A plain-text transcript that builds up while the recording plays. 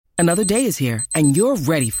Another day is here, and you're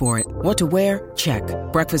ready for it. What to wear? Check.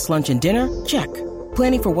 Breakfast, lunch, and dinner? Check.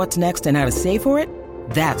 Planning for what's next and how to save for it?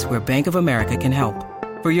 That's where Bank of America can help.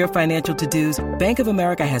 For your financial to-dos, Bank of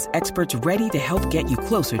America has experts ready to help get you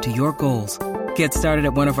closer to your goals. Get started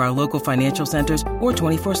at one of our local financial centers or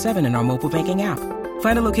 24/7 in our mobile banking app.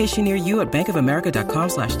 Find a location near you at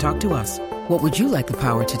bankofamerica.com/talktous. What would you like the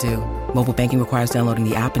power to do? Mobile banking requires downloading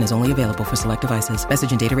the app and is only available for select devices. Message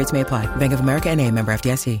and data rates may apply. Bank of America N.A., member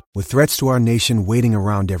FDIC. With threats to our nation waiting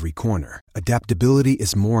around every corner, adaptability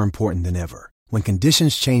is more important than ever. When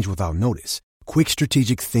conditions change without notice, quick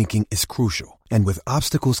strategic thinking is crucial. And with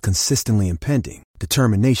obstacles consistently impending,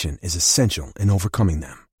 determination is essential in overcoming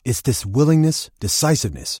them. It's this willingness,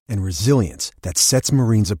 decisiveness, and resilience that sets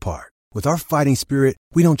Marines apart. With our fighting spirit,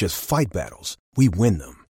 we don't just fight battles, we win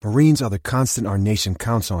them. Marines are the constant our nation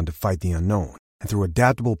counts on to fight the unknown. And through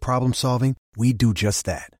adaptable problem solving, we do just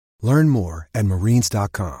that. Learn more at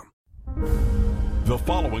marines.com. The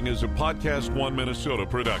following is a Podcast One Minnesota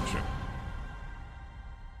production.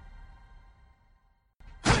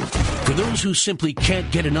 For those who simply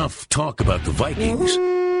can't get enough talk about the Vikings,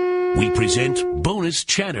 we present Bonus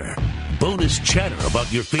Chatter. Bonus chatter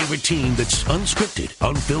about your favorite team that's unscripted,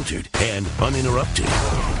 unfiltered, and uninterrupted.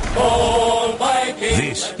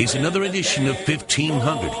 This is another edition of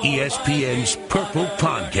 1500 ESPN's Purple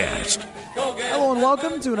Podcast. Hello and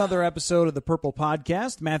welcome to another episode of the Purple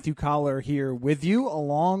Podcast. Matthew Collar here with you,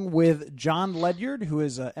 along with John Ledyard, who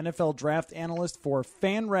is an NFL draft analyst for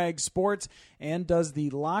FanRag Sports and does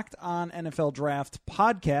the Locked On NFL Draft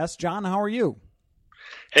podcast. John, how are you?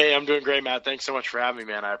 Hey, I'm doing great, Matt. Thanks so much for having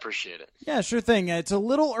me, man. I appreciate it. Yeah, sure thing. It's a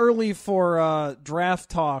little early for draft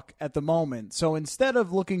talk at the moment. So instead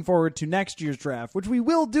of looking forward to next year's draft, which we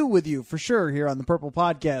will do with you for sure here on the Purple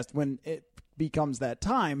Podcast when it becomes that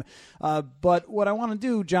time. But what I want to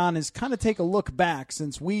do, John, is kind of take a look back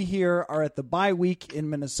since we here are at the bye week in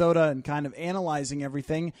Minnesota and kind of analyzing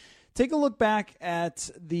everything. Take a look back at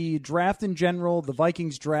the draft in general, the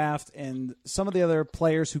Vikings draft, and some of the other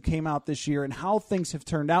players who came out this year and how things have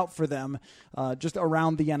turned out for them just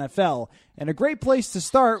around the NFL. And a great place to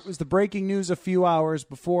start was the breaking news a few hours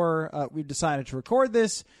before we decided to record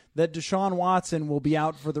this, that Deshaun Watson will be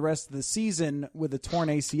out for the rest of the season with a torn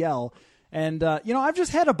ACL. And, I've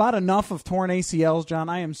just had about enough of torn ACLs, John.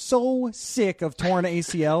 I am so sick of torn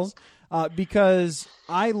ACLs. Because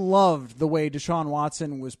I loved the way Deshaun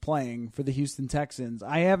Watson was playing for the Houston Texans.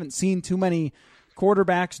 I haven't seen too many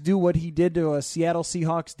quarterbacks do what he did to a Seattle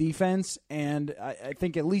Seahawks defense, and I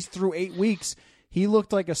think at least through 8 weeks, he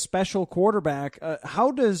looked like a special quarterback.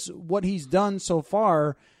 How does what he's done so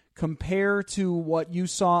far compare to what you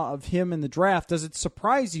saw of him in the draft? Does it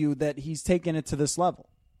surprise you that he's taken it to this level?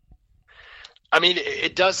 I mean,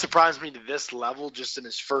 it does surprise me to this level just in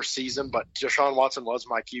his first season, but Deshaun Watson was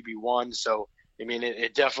my QB1. So, I mean,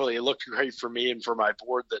 it definitely looked great for me and for my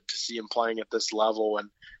board to see him playing at this level.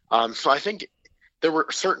 And so I think there were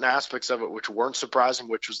certain aspects of it which weren't surprising,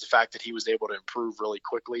 which was the fact that he was able to improve really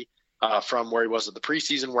quickly from where he was at the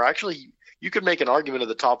preseason, where actually you could make an argument of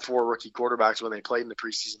the top 4 rookie quarterbacks when they played in the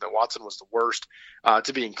preseason that Watson was the worst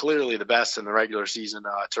to being clearly the best in the regular season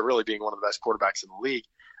to really being one of the best quarterbacks in the league.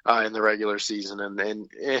 In the regular season,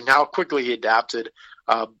 and how quickly he adapted,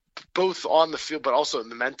 both on the field but also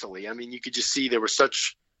mentally. I mean, you could just see there was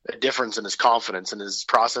such a difference in his confidence and his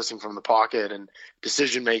processing from the pocket and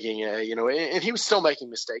decision making. And he was still making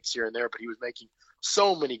mistakes here and there, but he was making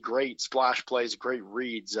so many great splash plays, great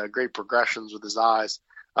reads, great progressions with his eyes,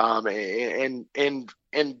 and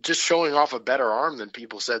just showing off a better arm than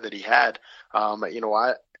people said that he had.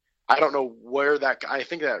 I don't know where I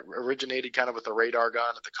think that originated kind of with the radar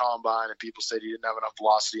gun at the combine, and people said he didn't have enough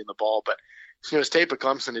velocity in the ball. But his tape at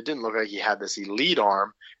Clemson, it didn't look like he had this elite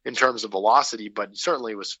arm in terms of velocity, but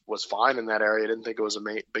certainly was fine in that area. I didn't think it was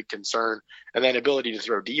a big concern. And then ability to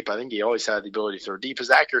throw deep, I think he always had the ability to throw deep. His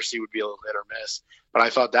accuracy would be a little hit or miss, but I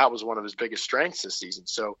thought that was one of his biggest strengths this season.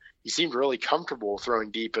 So he seemed really comfortable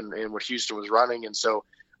throwing deep in what Houston was running. And so,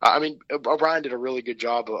 O'Brien did a really good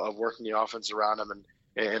job of working the offense around him,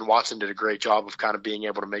 and Watson did a great job of kind of being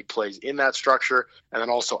able to make plays in that structure and then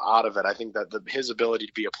also out of it. I think that his ability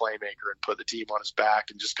to be a playmaker and put the team on his back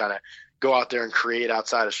and just kind of go out there and create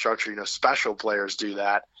outside of structure, special players do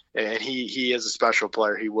that. And he is a special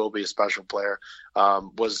player. He will be a special player.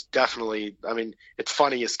 Was definitely, it's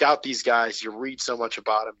funny. You scout these guys, you read so much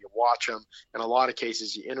about them, you watch them. In a lot of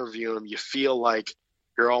cases, you interview them, you feel like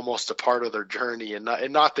you're almost a part of their journey, and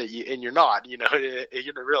not that you're not, you're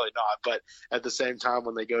really not. But at the same time,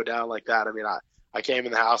 when they go down like that, I came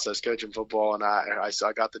in the house, I was coaching football, and I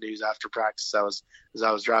got the news after practice. As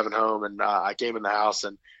I was driving home, and I came in the house,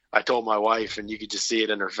 and I told my wife, and you could just see it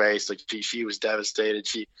in her face. Like she was devastated.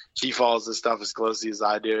 She follows this stuff as closely as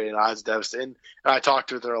I do, and I was devastated. And I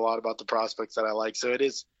talked with her a lot about the prospects that I like. So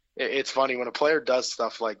it's funny when a player does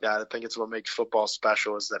stuff like that. I think it's what makes football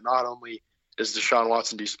special, is that not only does Deshaun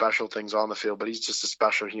Watson do special things on the field, but he's just a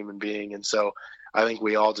special human being. And so I think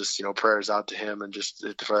we all just, prayers out to him and just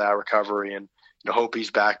for that recovery, and hope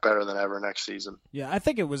he's back better than ever next season. Yeah, I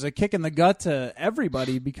think it was a kick in the gut to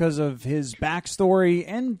everybody because of his backstory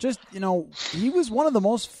and just, he was one of the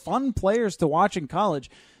most fun players to watch in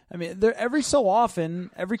college. I mean, every so often,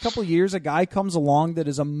 every couple of years, a guy comes along that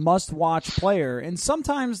is a must-watch player, and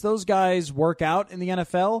sometimes those guys work out in the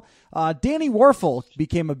NFL. Danny Werfel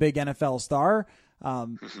became a big NFL star.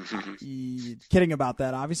 Kidding about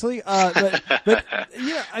that, obviously. But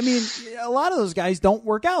I mean, a lot of those guys don't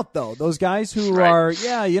work out, though. Those guys who are,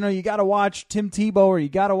 you got to watch Tim Tebow or you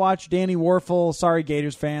got to watch Danny Werfel. Sorry,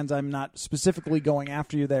 Gators fans, I'm not specifically going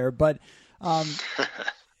after you there, but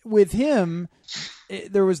with him,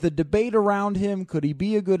 there was the debate around him. Could he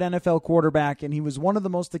be a good NFL quarterback? And he was one of the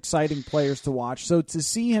most exciting players to watch. So to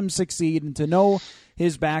see him succeed and to know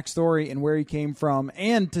his backstory and where he came from,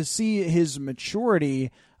 and to see his maturity,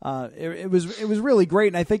 it was really great.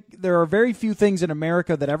 And I think there are very few things in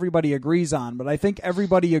America that everybody agrees on, but I think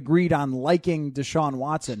everybody agreed on liking Deshaun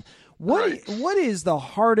Watson. What is the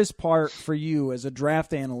hardest part for you as a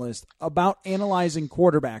draft analyst about analyzing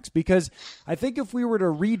quarterbacks? Because I think if we were to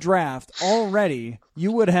redraft already,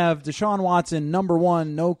 you would have Deshaun Watson number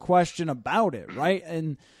one, no question about it, right?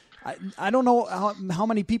 And I don't know how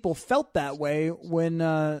many people felt that way when,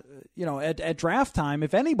 at draft time,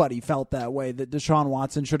 if anybody felt that way, that Deshaun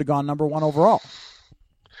Watson should have gone number one overall.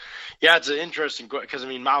 Yeah, it's an interesting question because,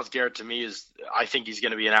 Myles Garrett to me I think he's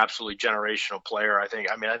going to be an absolutely generational player. I think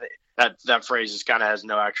that phrase has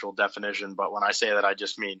no actual definition, but when I say that, I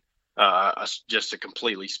just mean just a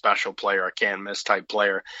completely special player, a can't miss type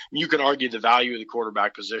player. You can argue the value of the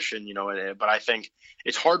quarterback position, but I think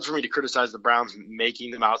it's hard for me to criticize the Browns making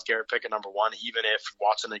the Myles Garrett pick at number one, even if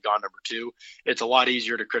Watson had gone number two. It's a lot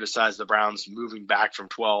easier to criticize the Browns moving back from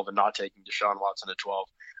 12 and not taking Deshaun Watson at 12.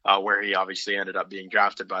 Where he obviously ended up being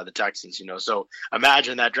drafted by the Texans, So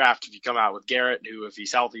imagine that draft if you come out with Garrett, who, if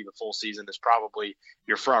he's healthy the full season, is probably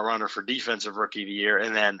your front runner for defensive rookie of the year,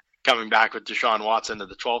 and then coming back with Deshaun Watson to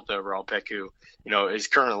the 12th overall pick, who,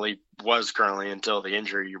 was currently until the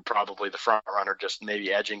injury, you're probably the front runner, just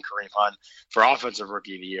maybe edging Kareem Hunt for offensive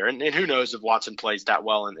rookie of the year. And who knows if Watson plays that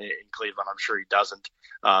well in Cleveland? I'm sure he doesn't.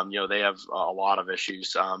 They have a lot of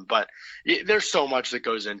issues, but there's so much that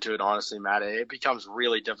goes into it. Honestly, Matt, it becomes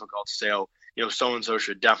really difficult to say, so-and-so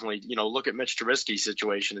should definitely, look at Mitch Trubisky's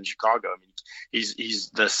situation in Chicago. He's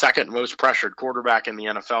the second most pressured quarterback in the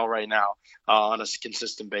NFL right now on a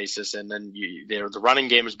consistent basis. And then the running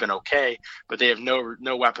game has been okay, but they have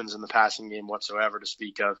no weapons in the passing game whatsoever to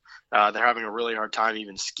speak of. They're having a really hard time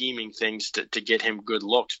even scheming things to get him good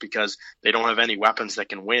looks because they don't have any weapons that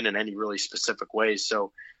can win in any really specific ways.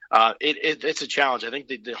 So it's a challenge. I think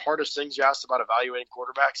the hardest things you asked about evaluating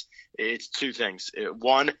quarterbacks, it's two things.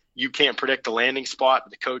 One, you can't predict the landing spot,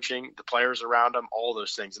 the coaching, the players around them, all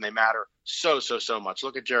those things, and they matter so much.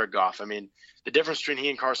 Look at Jared Goff. The difference between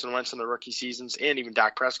he and Carson Wentz in the rookie seasons and even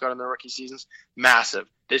Dak Prescott in the rookie seasons, massive.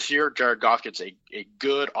 This year, Jared Goff gets a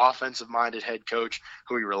good offensive-minded head coach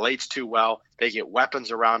who he relates to well. They get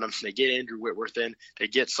weapons around him. They get Andrew Whitworth in. They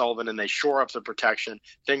get Sullivan, and they shore up the protection.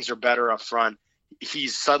 Things are better up front.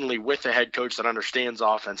 He's suddenly with a head coach that understands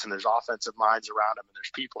offense, and there's offensive minds around him, and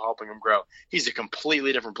there's people helping him grow. He's a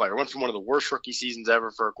completely different player. Went from one of the worst rookie seasons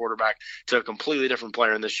ever for a quarterback to a completely different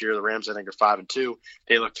player in this year. The Rams, I think, are 5-2.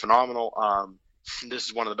 They looked phenomenal. This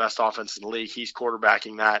is one of the best offenses in the league. He's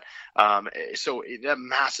quarterbacking that. So that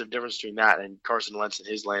massive difference between that and Carson Wentz and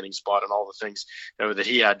his landing spot and all the things that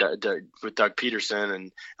he had with Doug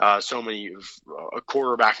Peterson and so many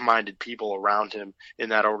quarterback-minded people around him in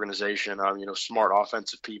that organization, smart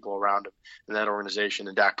offensive people around him in that organization.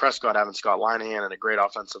 And Dak Prescott having Scott Linehan and a great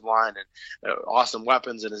offensive line and awesome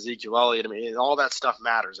weapons and Ezekiel Elliott. All that stuff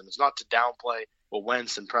matters. And it's not to downplay what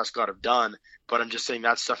Wentz and Prescott have done, but I'm just saying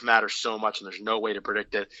that stuff matters so much, and there's no way to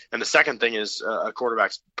predict it. And the second thing is a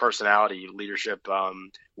quarterback's personality, leadership,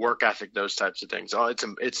 work ethic, those types of things.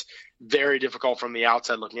 It's very difficult from the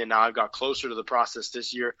outside looking in. Now I've got closer to the process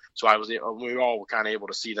this year, so we all were kind of able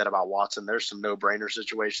to see that about Watson. There's some no-brainer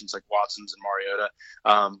situations like Watson's and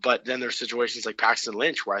Mariota, but then there's situations like Paxton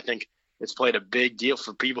Lynch where I think it's played a big deal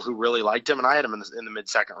for people who really liked him, and I had him in the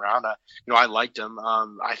mid-second round. I liked him.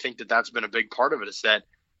 I think that's been a big part of it, is that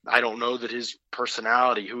I don't know that his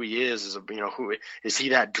personality, who he is who is he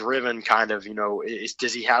that driven kind of,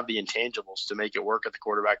 does he have the intangibles to make it work at the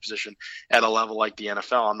quarterback position at a level like the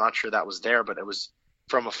NFL? I'm not sure that was there, but it was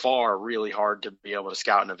from afar really hard to be able to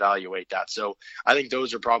scout and evaluate that. So I think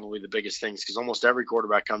those are probably the biggest things, because almost every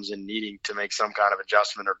quarterback comes in needing to make some kind of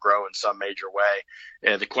adjustment or grow in some major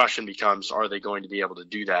way. The question becomes, are they going to be able to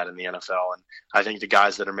do that in the NFL? And I think the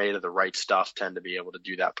guys that are made of the right stuff tend to be able to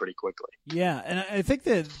do that pretty quickly. Yeah, and I think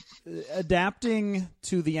that adapting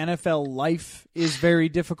to the NFL life is very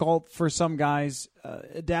difficult for some guys.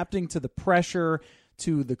 Adapting to the pressure,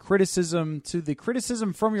 to the criticism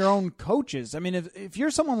from your own coaches. I mean, if you're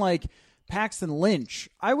someone like Paxton Lynch,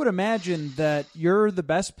 I would imagine that you're the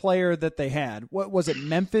best player that they had. What was it,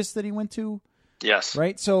 Memphis that he went to? Yes.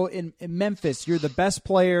 Right? So in Memphis, you're the best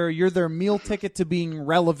player. You're their meal ticket to being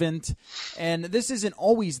relevant. And this isn't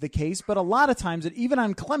always the case, but a lot of times, even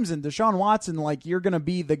on Clemson, Deshaun Watson, you're going to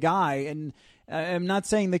be the guy. And I'm not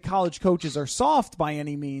saying that college coaches are soft by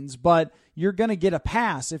any means, but you're going to get a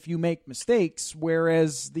pass if you make mistakes,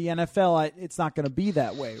 whereas the NFL, it's not going to be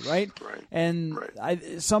that way, right? Right. And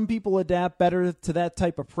some people adapt better to that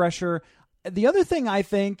type of pressure. The other thing I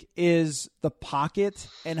think is the pocket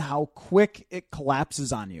and how quick it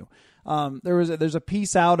collapses on you. There's a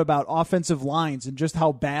piece out about offensive lines and just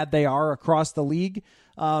how bad they are across the league.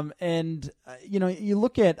 You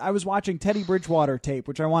look at, I was watching Teddy Bridgewater tape,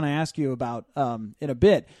 which I want to ask you about in a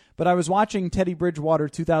bit, but I was watching Teddy Bridgewater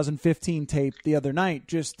 2015 tape the other night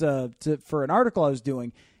just for an article I was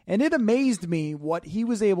doing, and it amazed me what he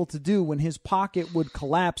was able to do when his pocket would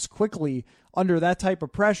collapse quickly under that type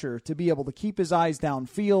of pressure, to be able to keep his eyes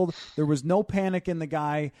downfield. There was no panic in the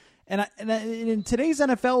guy. And in today's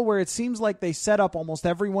NFL, where it seems like they set up almost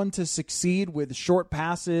everyone to succeed with short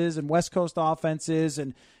passes and West Coast offenses,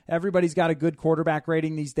 and everybody's got a good quarterback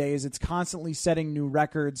rating these days, it's constantly setting new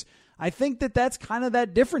records. I think that's kind of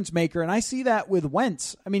that difference maker, and I see that with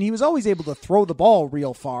Wentz. I mean, he was always able to throw the ball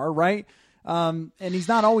real far, right? And he's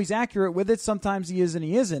not always accurate with it. Sometimes he is and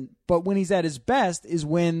he isn't. But when he's at his best is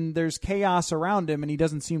when there's chaos around him and he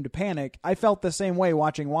doesn't seem to panic. I felt the same way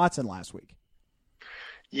watching Watson last week.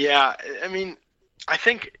 Yeah, I mean, I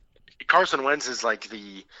think Carson Wentz is like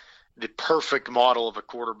the perfect model of a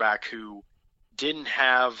quarterback who didn't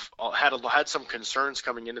had some concerns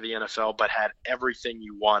coming into the NFL, but had everything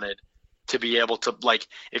you wanted to be able to,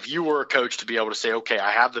 if you were a coach, to be able to say, okay,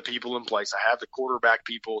 I have the people in place, I have the quarterback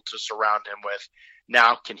people to surround him with.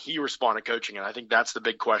 Now, can he respond to coaching? And I think that's the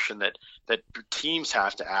big question that teams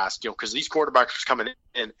have to ask, because these quarterbacks coming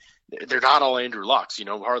in, they're not all Andrew Lucks,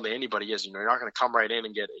 hardly anybody is. You're not going to come right in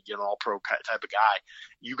and get an all-pro type of guy.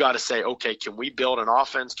 You got to say, okay, can we build an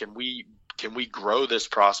offense? Can we grow this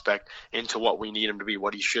prospect into what we need him to be,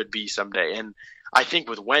 what he should be someday? And I think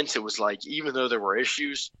with Wentz, it was even though there were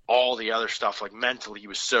issues, all the other stuff, mentally, he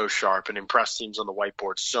was so sharp and impressed teams on the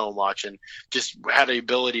whiteboard so much, and just had the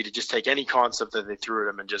ability to just take any concept that they threw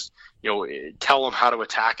at him and just, tell him how to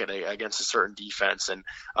attack it against a certain defense. And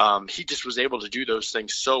he just was able to do those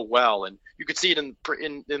things so well. And you could see it in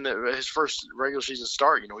his first regular season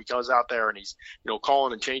start. He goes out there and he's,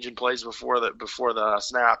 calling and changing plays before the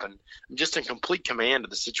snap, and just in complete command of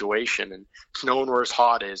the situation and knowing where his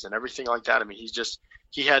hot is and everything like that. I mean,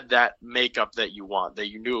 he had that makeup that you want, that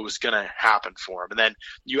you knew it was going to happen for him. And then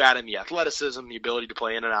you add in the athleticism, the ability to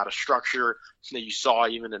play in and out of structure that you saw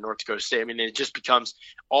even in North Dakota State. I mean, it just becomes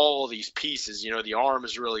all these pieces. The arm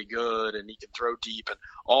is really good and he can throw deep, and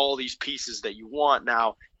all these pieces that you want.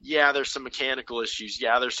 Now, yeah, there's some mechanical issues.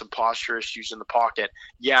 Yeah, there's some posture issues in the pocket.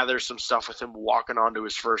 Yeah, there's some stuff with him walking onto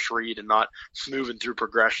his first read and not moving through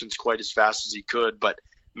progressions quite as fast as he could. But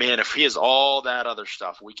man, if he has all that other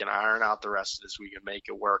stuff, we can iron out the rest of this. We can make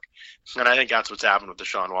it work. And I think that's what's happened with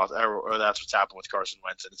Deshaun Watson, or that's what's happened with Carson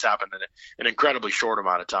Wentz. And it's happened in an incredibly short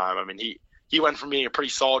amount of time. I mean, he went from being a pretty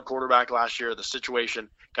solid quarterback last year. The situation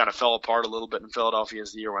kind of fell apart a little bit in Philadelphia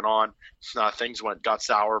as the year went on. Things got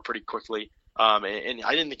sour pretty quickly. And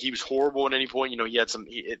I didn't think he was horrible at any point. He had some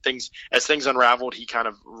things, as things unraveled, he kind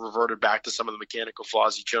of reverted back to some of the mechanical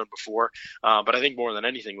flaws he'd shown before. But I think more than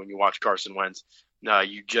anything, when you watch Carson Wentz,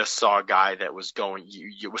 you just saw a guy that was going,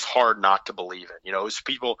 it was hard not to believe it. It was,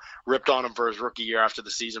 people ripped on him for his rookie year after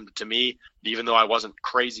the season. But to me, even though I wasn't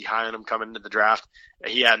crazy high on him coming into the draft,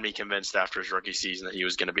 he had me convinced after his rookie season that he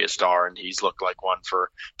was going to be a star, and he's looked like one for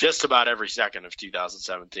just about every second of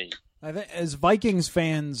 2017. I think as Vikings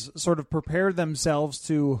fans sort of prepare themselves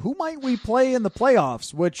to who might we play in the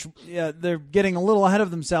playoffs, which they're getting a little ahead of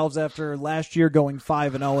themselves after last year going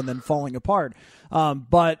 5-0 and then falling apart.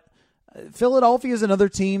 But Philadelphia is another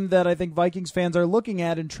team that I think Vikings fans are looking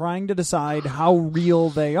at and trying to decide how real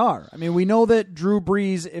they are. I mean, we know that Drew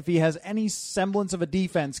Brees, if he has any semblance of a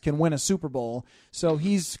defense, can win a Super Bowl. So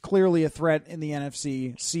he's clearly a threat in the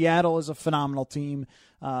NFC. Seattle is a phenomenal team,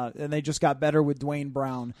 and they just got better with Dwayne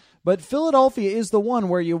Brown. But Philadelphia is the one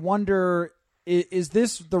where you wonder, is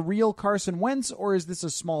this the real Carson Wentz, or is this a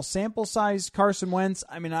small sample size Carson Wentz?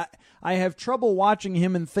 I mean, I have trouble watching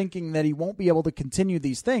him and thinking that he won't be able to continue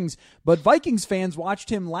these things, but Vikings fans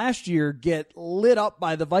watched him last year get lit up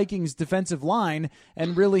by the Vikings defensive line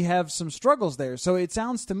and really have some struggles there. So it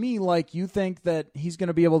sounds to me like you think that he's going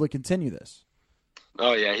to be able to continue this.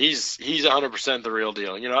 Oh, yeah, he's 100% the real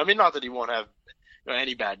deal. I mean, not that he won't have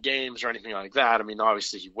any bad games or anything like that. I mean,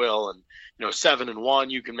 obviously he will. And, 7-1,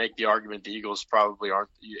 you can make the argument the Eagles probably aren't.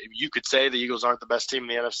 You could say the Eagles aren't the best team in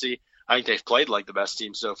the NFC. I think they've played like the best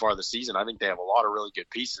team so far this season. I think they have a lot of really good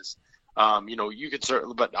pieces. You could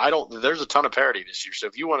certainly, but there's a ton of parity this year. So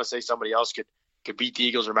if you want to say somebody else could beat the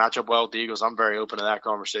Eagles or match up well with the Eagles, I'm very open to that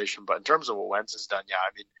conversation. But in terms of what Wentz has done, yeah, I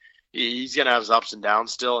mean, he's going to have his ups and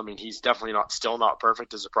downs still. I mean, he's definitely still not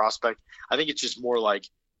perfect as a prospect. I think it's just more like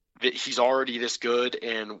he's already this good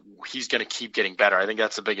and he's going to keep getting better. I think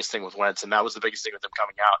that's the biggest thing with Wentz, and that was the biggest thing with him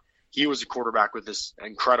coming out. He was a quarterback with this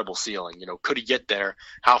incredible ceiling. Could he get there?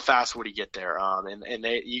 How fast would he get there? And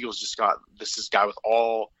the Eagles just got this guy with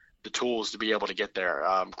all the tools to be able to get there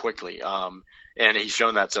quickly. And he's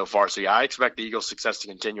shown that so far. So yeah, I expect the Eagles' success to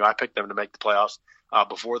continue. I picked them to make the playoffs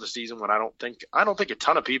before the season when I don't think a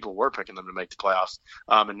ton of people were picking them to make the playoffs.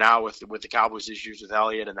 And now with the Cowboys' issues with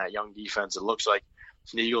Elliott and that young defense, it looks like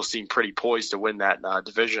the Eagles seem pretty poised to win that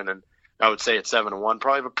division. And I would say it's 7-1.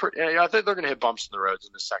 Probably, I think they're going to hit bumps in the roads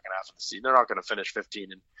in the second half of the season. They're not going to finish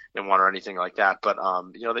 15-1 or anything like that. But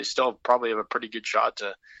they still probably have a pretty good shot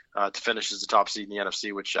to finish as the top seed in the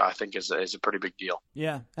NFC, which I think is a pretty big deal.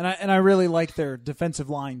 Yeah, and I really like their defensive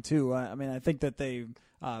line too. I mean, I think that they.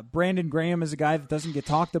 Brandon Graham is a guy that doesn't get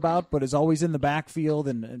talked about, but is always in the backfield,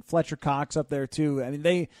 and Fletcher Cox up there too. I mean,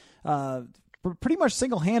 they pretty much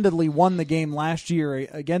single-handedly won the game last year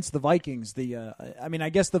against the Vikings. I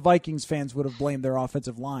guess the Vikings fans would have blamed their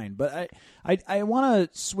offensive line, but I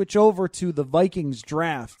want to switch over to the Vikings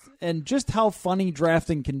draft and just how funny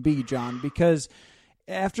drafting can be, John, because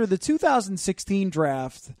after the 2016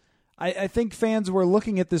 draft, I think fans were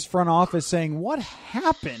looking at this front office saying, what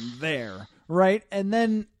happened there? Right? And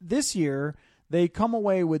then this year, they come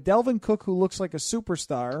away with Delvin Cook, who looks like a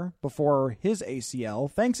superstar before his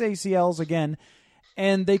ACL. Thanks, ACLs again.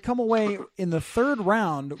 And they come away in the third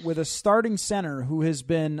round with a starting center who has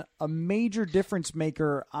been a major difference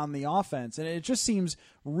maker on the offense. And it just seems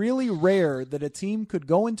really rare that a team could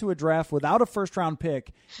go into a draft without a first-round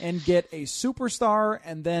pick and get a superstar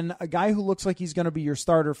and then a guy who looks like he's going to be your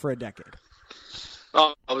starter for a decade.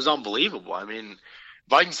 Oh, it was unbelievable. I mean,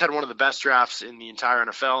 Vikings had one of the best drafts in the entire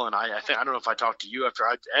NFL, and I don't know if I talked to you after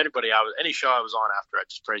any show I was on after I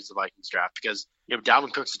just praised the Vikings draft because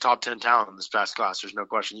Dalvin Cook's a top 10 talent in this past class. There's no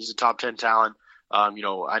question. He's a top 10 talent. I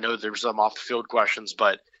know there were some off the field questions,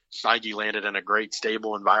 but Nagy landed in a great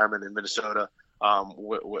stable environment in Minnesota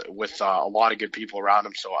with a lot of good people around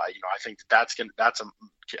him. So I think that's an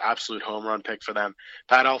absolute home run pick for them.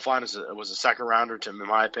 Pat Elflein was a second rounder, in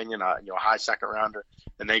my opinion, a high second rounder,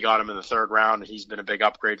 and they got him in the third round, and he's been a big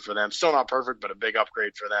upgrade for them. Still not perfect, but a big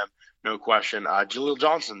upgrade for them, no question. Jaleel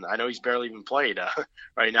Johnson, I know he's barely even played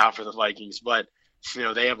right now for the Vikings, but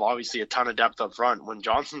they have obviously a ton of depth up front. When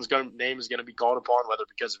Johnson's name is going to be called upon, whether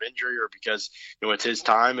because of injury or because it's his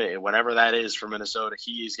time, whenever that is for Minnesota,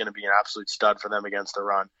 he is going to be an absolute stud for them against the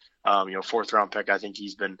run. Fourth round pick, I think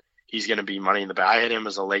he's going to be money in the bank. I had him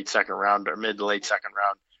as a late second round or mid to late second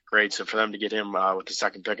round grade. So for them to get him with the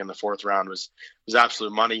second pick in the fourth round was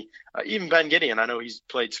absolute money. Even Ben Gideon, I know he's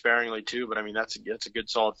played sparingly too, but I mean that's a good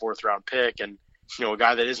solid fourth round pick, and a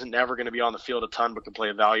guy that isn't never going to be on the field a ton but can play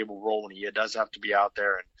a valuable role when he does have to be out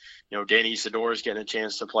there. And Danny Isidore is getting a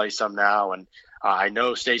chance to play some now, and I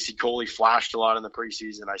know Stacey Coley flashed a lot in the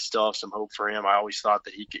preseason. I still have some hope for him. I always thought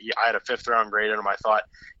that I had a fifth round grade on him. I thought,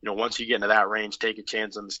 once you get into that range, take a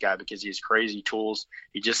chance on this guy because he has crazy tools.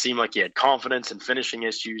 He just seemed like he had confidence and finishing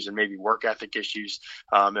issues and maybe work ethic issues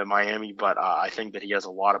in Miami. But I think that he has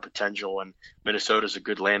a lot of potential, and Minnesota's a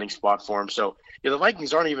good landing spot for him. So the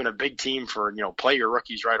Vikings aren't even a big team for, play your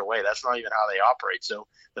rookies right away. That's not even how they operate. So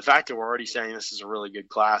the fact that we're already saying this is a really good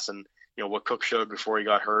class, and what Cook showed before he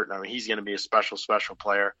got hurt, I mean, he's going to be a special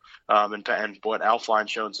player. And what Elflein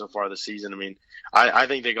shown so far this season, I mean, I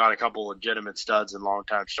think they got a couple legitimate studs and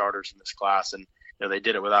longtime starters in this class. And, they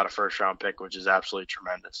did it without a first-round pick, which is absolutely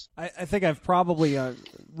tremendous. I think I've probably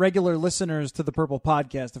regular listeners to the Purple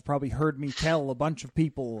Podcast have probably heard me tell a bunch of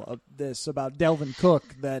people this about Dalvin Cook,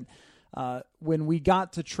 that when we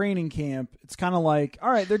got to training camp, it's kind of like,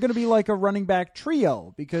 all right, they're going to be like a running back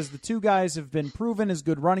trio because the two guys have been proven as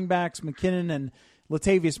good running backs. McKinnon and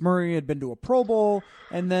Latavius Murray had been to a Pro Bowl,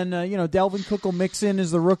 and then Dalvin Cook will mix in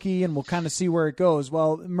as the rookie, and we'll kind of see where it goes.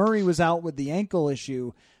 Well, Murray was out with the ankle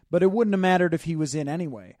issue, but it wouldn't have mattered if he was in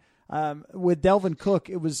anyway. With Dalvin Cook,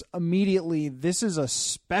 it was immediately, this is a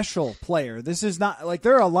special player. This is not like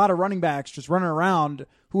there are a lot of running backs just running around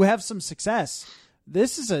who have some success.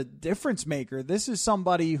 This is a difference maker. This is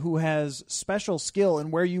somebody who has special skill, and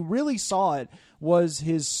where you really saw it was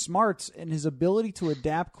his smarts and his ability to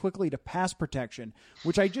adapt quickly to pass protection,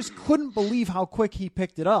 which I just couldn't believe how quick he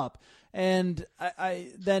picked it up. And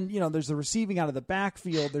then there's the receiving out of the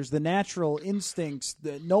backfield. There's the natural instincts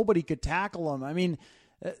that nobody could tackle him. I mean,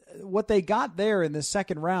 what they got there in the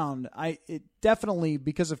second round, it definitely,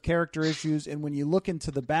 because of character issues, and when you look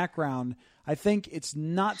into the background, I think it's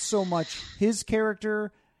not so much his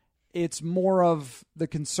character, it's more of the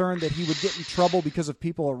concern that he would get in trouble because of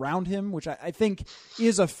people around him, which I think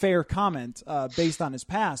is a fair comment based on his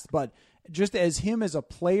past. But just as him as a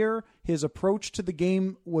player, his approach to the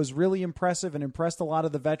game was really impressive and impressed a lot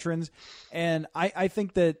of the veterans. And I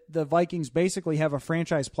think that the Vikings basically have a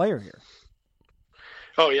franchise player here.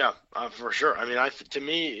 Oh, yeah, for sure. I mean, to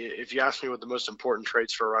me, if you ask me what the most important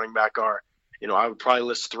traits for a running back are, I would probably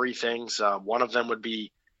list three things. One of them would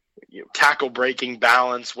be tackle breaking,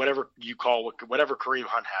 balance, whatever Kareem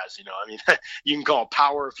Hunt has. I mean, you can call it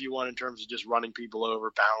power if you want in terms of just running people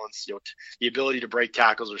over, balance, the ability to break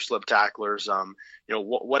tackles or slip tacklers,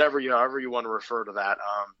 however you want to refer to that.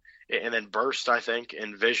 And then burst, I think,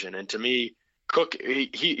 and vision. And to me, Cook,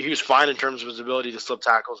 he was fine in terms of his ability to slip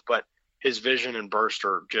tackles, but his vision and burst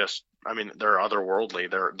are just, they're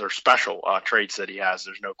otherworldly. They're special traits that he has.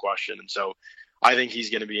 There's no question. And so I think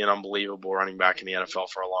he's going to be an unbelievable running back in the NFL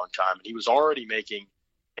for a long time. And he was already making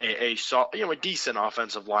a decent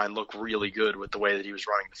offensive line look really good with the way that he was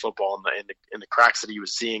running the football and the cracks that he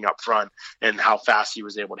was seeing up front and how fast he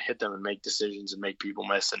was able to hit them and make decisions and make people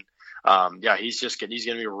miss. And he's going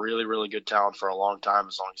to be a really, really good talent for a long time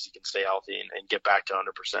as long as he can stay healthy and get back to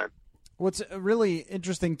 100%. What's really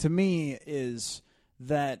interesting to me is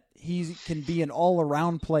that he can be an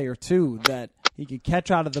all-around player too, that he can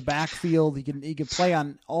catch out of the backfield. He can play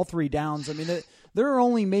on all three downs. I mean, there are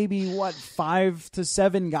only maybe 5 to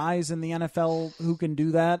 7 guys in the NFL who can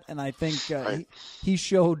do that, and I think he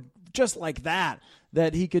showed just like that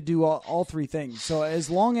he could do all three things. So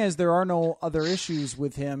as long as there are no other issues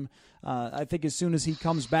with him, I think as soon as he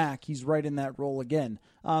comes back, he's right in that role again.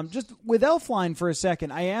 Just with Elflein for a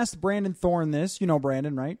second, I asked Brandon Thorne this. You know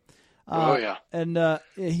Brandon, right? Oh, yeah. And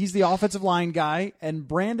he's the offensive line guy. And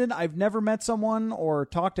Brandon, I've never met someone or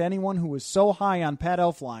talked to anyone who was so high on Pat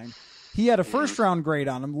Elflein. He had a first-round grade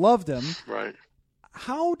on him, loved him. Right.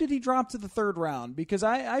 How did he drop to the third round? Because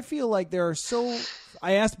I feel like there are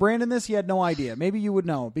I asked Brandon this, he had no idea. Maybe you would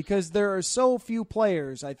know. Because there are so few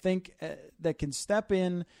players, I think, that can step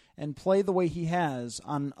in and play the way he has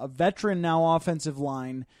on a veteran now offensive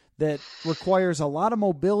line that requires a lot of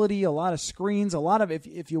mobility, a lot of screens, a lot of,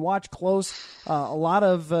 if you watch close, a lot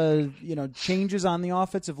of changes on the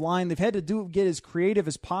offensive line. They've had to get as creative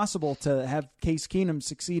as possible to have Case Keenum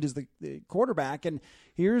succeed as the quarterback. And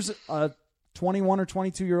here's a 21 or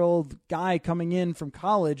 22-year-old guy coming in from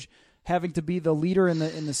college having to be the leader in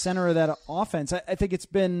the center of that offense. I think it's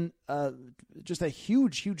been just a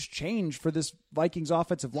huge change for this Vikings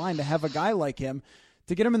offensive line to have a guy like him.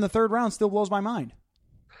 To get him in the third round still blows my mind.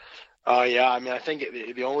 I think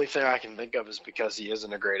the only thing I can think of is because he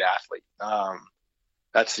isn't a great athlete.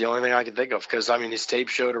 That's the only thing I can think of because, his tape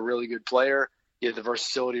showed a really good player. He had the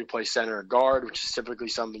versatility to play center and guard, which is typically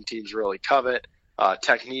something teams really covet.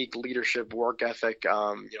 Technique, leadership, work ethic,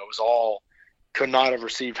 could not have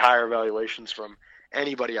received higher evaluations from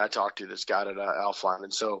anybody I talked to that's got at Elflein.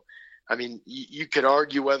 And so, you could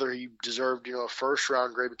argue whether he deserved, a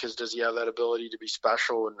first-round grade because does he have that ability to be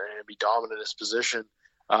special and be dominant in his position?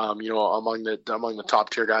 Among the top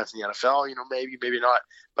tier guys in the NFL, maybe not.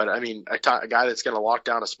 But a guy that's going to lock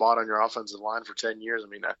down a spot on your offensive line for 10 years.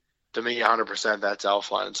 To me, 100% that's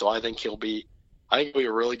Elflein. And so I think he'll be a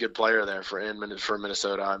really good player there for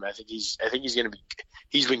Minnesota. I think he's going to be.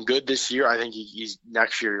 He's been good this year. I think he's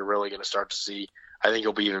next year. You're really going to start to see. I think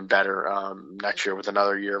he'll be even better next year with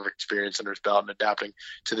another year of experience under his belt and adapting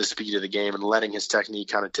to the speed of the game and letting his technique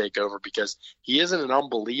kind of take over because he isn't an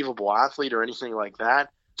unbelievable athlete or anything like that.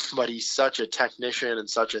 But he's such a technician and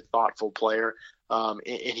such a thoughtful player and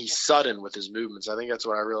he's sudden with his movements. I think that's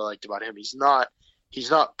what I really liked about him. He's not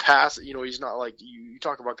passive. He's not like you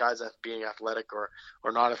talk about guys that being athletic or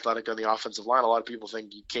not athletic on the offensive line. A lot of people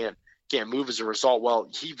think you can't move as a result. Well,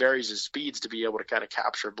 he varies his speeds to be able to kind of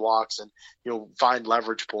capture blocks and, find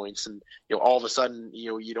leverage points. And, all of a sudden,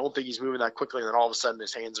 you don't think he's moving that quickly. And then all of a sudden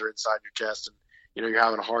his hands are inside your chest and, you're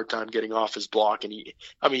having a hard time getting off his block. And he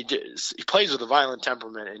plays with a violent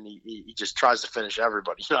temperament and he just tries to finish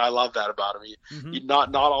everybody. I love that about him. He's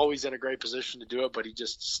not always in a great position to do it, but he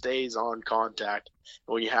just stays on contact.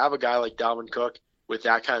 And when you have a guy like Dalvin Cook with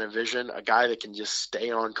that kind of vision, a guy that can just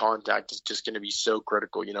stay on contact is just going to be so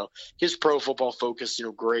critical. His Pro Football Focus,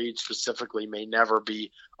 grade specifically may never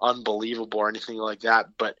be unbelievable or anything like that.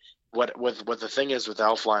 But what the thing is with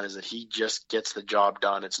Elflein is that he just gets the job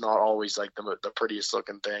done. It's not always like the prettiest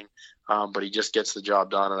looking thing, but he just gets the job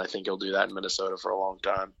done. And I think he'll do that in Minnesota for a long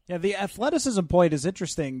time. Yeah, the athleticism point is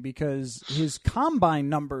interesting because his combine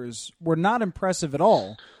numbers were not impressive at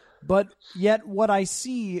all. But yet what I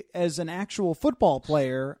see as an actual football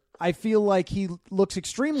player, I feel like he looks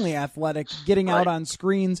extremely athletic, getting out on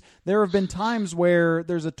screens. There have been times where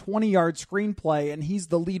there's a 20-yard screen play, and he's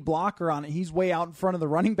the lead blocker on it. He's way out in front of the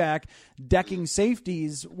running back, decking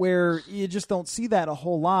safeties, where you just don't see that a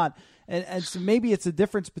whole lot. And so maybe it's a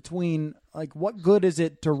difference between, like, what good is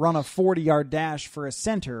it to run a 40-yard dash for a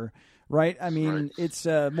center, right? I mean, it's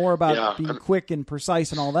more about being quick and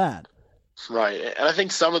precise and all that. Right. And I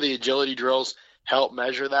think some of the agility drills help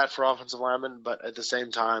measure that for offensive linemen, but at the same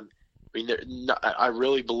time, I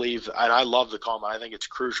really believe, and I love the combine. I think it's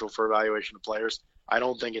crucial for evaluation of players. I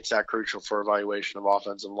don't think it's that crucial for evaluation of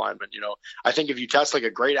offensive linemen. I think if you test like a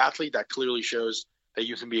great athlete, that clearly shows that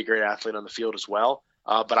you can be a great athlete on the field as well.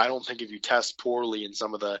 But I don't think if you test poorly in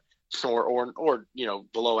some of the or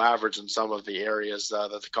below average in some of the areas that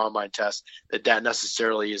the combine tests, that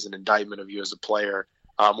necessarily is an indictment of you as a player.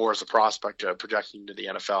 More as a prospect projecting to the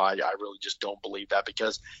NFL. I really just don't believe that,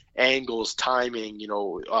 because angles, timing,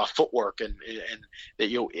 footwork, and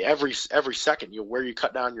every second, where you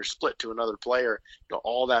cut down your split to another player,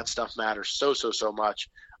 all that stuff matters so much,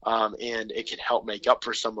 and it can help make up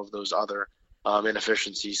for some of those other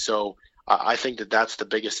inefficiencies. So I think that's the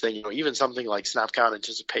biggest thing. Even something like snap count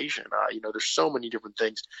anticipation. There's so many different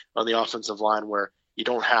things on the offensive line where you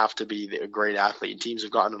don't have to be a great athlete, and teams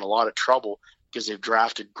have gotten in a lot of trouble because they've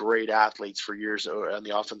drafted great athletes for years on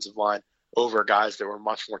the offensive line over guys that were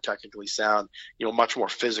much more technically sound, much more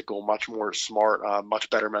physical, much more smart, much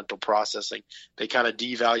better mental processing. They kind of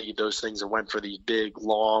devalued those things and went for these big,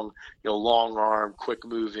 long, long arm, quick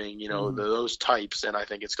moving, those types. And I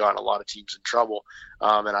think it's gotten a lot of teams in trouble.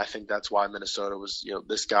 And I think that's why Minnesota was,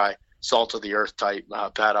 this guy, salt of the earth type,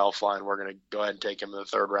 Pat Elflein. We're going to go ahead and take him in the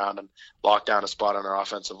third round and lock down a spot on our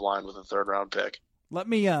offensive line with a third round pick. Let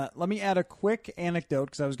me add a quick anecdote,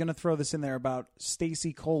 because I was going to throw this in there about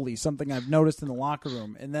Stacy Coley, something I've noticed in the locker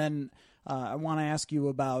room, and then I want to ask you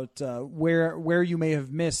about where you may have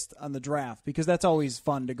missed on the draft, because that's always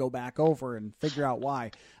fun to go back over and figure out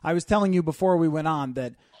why. I was telling you before we went on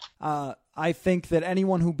that I think that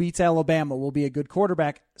anyone who beats Alabama will be a good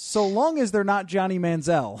quarterback, so long as they're not Johnny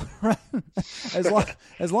Manziel. Right?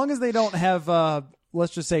 As long as they don't have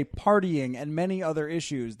let's just say partying and many other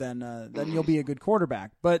issues, then you'll be a good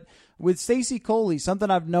quarterback. But with Stacy Coley, something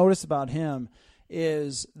I've noticed about him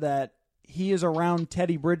is that he is around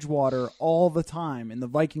Teddy Bridgewater all the time in the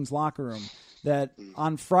Vikings locker room. That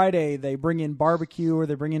on Friday they bring in barbecue or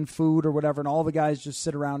they bring in food or whatever, and all the guys just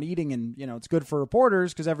sit around eating, and it's good for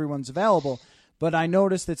reporters because everyone's available. But I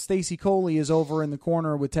noticed that Stacy Coley is over in the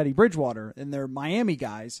corner with Teddy Bridgewater, and they're Miami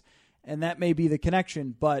guys, and that may be the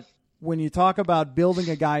connection. But when you talk about building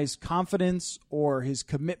a guy's confidence or his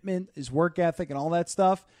commitment, his work ethic and all that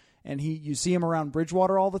stuff, and you see him around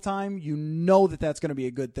Bridgewater all the time, you know that that's going to be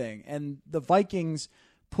a good thing. And the Vikings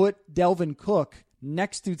put Dalvin Cook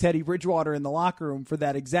next to Teddy Bridgewater in the locker room for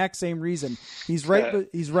that exact same reason. He's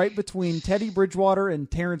right between Teddy Bridgewater and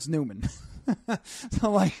Terrence Newman.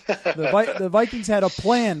 So the Vikings had a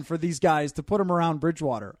plan for these guys to put them around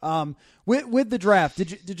Bridgewater. With the draft,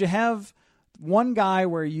 did you have one guy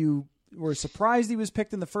where you were surprised he was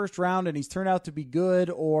picked in the first round and he's turned out to be good,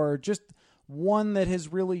 or just one that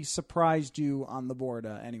has really surprised you on the board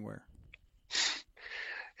anywhere?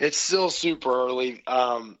 It's still super early.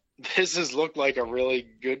 This has looked like a really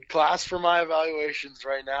good class for my evaluations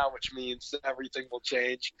right now, which means everything will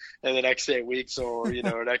change in the next 8 weeks or,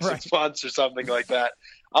 next Right. 6 months or something like that.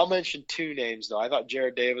 I'll mention two names, though. I thought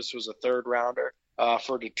Jared Davis was a third rounder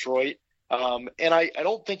for Detroit. And I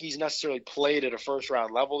don't think he's necessarily played at a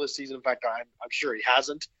first-round level this season. In fact, I'm sure he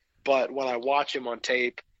hasn't. But when I watch him on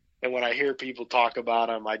tape and when I hear people talk about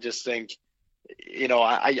him, I just think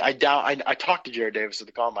I talked to Jared Davis at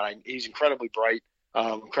the combine. He's incredibly bright,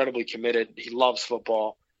 incredibly committed. He loves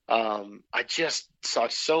football. I just saw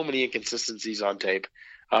so many inconsistencies on tape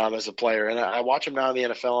as a player, and I watch him now in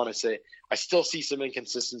the NFL, and I say I still see some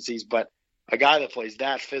inconsistencies, but a guy that plays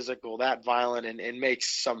that physical, that violent, and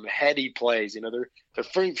makes some heady plays. They're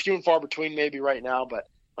few and far between maybe right now, but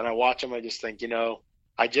when I watch him, I just think, he's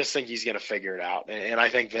going to figure it out, and I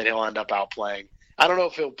think that he'll end up outplaying. I don't know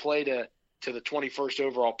if he'll play to the 21st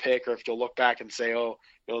overall pick, or if you'll look back and say,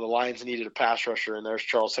 the Lions needed a pass rusher, and there's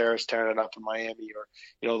Charles Harris tearing it up in Miami, or,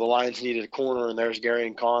 the Lions needed a corner, and there's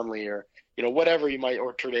Garyon Conley, or, whatever you might,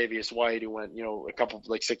 or Tre'Davious White, who went, a couple,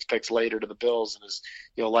 6 picks later to the Bills and is,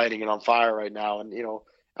 lighting it on fire right now. And,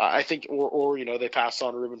 I think, or they passed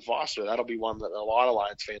on Reuben Foster. That'll be one that a lot of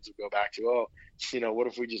Lions fans would go back to. What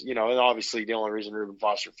if we just, and obviously the only reason Reuben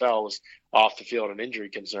Foster fell was off the field and injury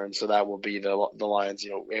concern. So that will be the Lions,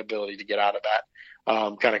 ability to get out of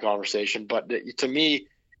that kind of conversation. But to me,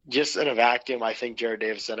 just in a vacuum, I think Jared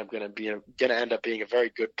Davis going to end up being a very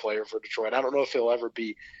good player for Detroit. I don't know if he'll ever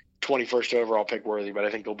be 21st overall pick worthy, but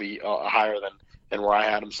I think he'll be higher than where I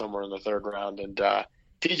had him, somewhere in the third round. And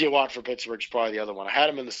T.J. Watt for Pittsburgh is probably the other one. I had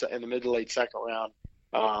him in the mid to late second round.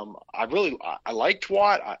 I liked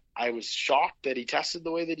Watt. I was shocked that he tested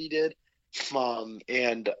the way that he did,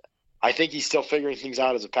 and I think he's still figuring things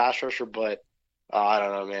out as a pass rusher. But I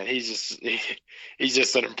don't know, man. He's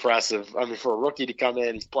just an impressive. I mean, for a rookie to come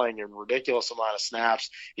in, he's playing a ridiculous amount of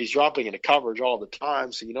snaps. He's dropping into coverage all the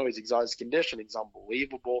time, so his conditioning is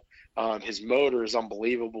unbelievable. His motor is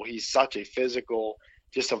unbelievable. He's such a physical,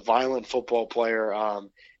 just a violent football player.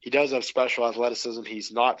 He does have special athleticism.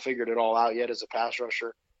 He's not figured it all out yet as a pass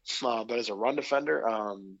rusher, but as a run defender,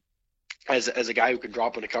 as a guy who can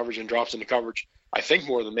drop into coverage and drops into coverage, I think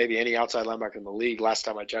more than maybe any outside linebacker in the league. Last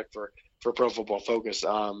time I checked for Pro Football Focus,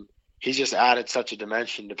 he's just added such a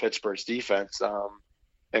dimension to Pittsburgh's defense.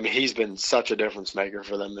 He's been such a difference maker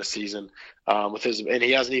for them this season and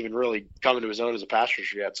he hasn't even really come into his own as a pass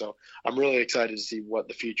rusher yet. So I'm really excited to see what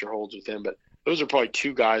the future holds with him. But those are probably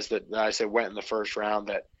two guys that I say went in the first round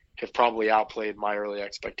that have probably outplayed my early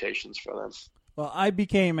expectations for them. Well, I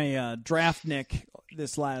became a draftnik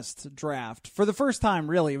this last draft. For the first time,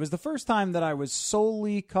 really. It was the first time that I was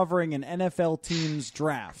solely covering an NFL team's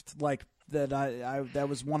draft. Like, that that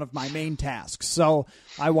was one of my main tasks. So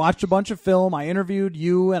I watched a bunch of film. I interviewed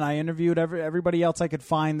you, and I interviewed everybody else I could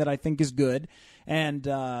find that I think is good. And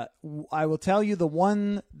I will tell you the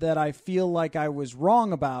one that I feel like I was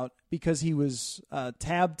wrong about, because he was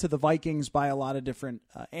tabbed to the Vikings by a lot of different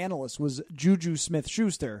analysts, was Juju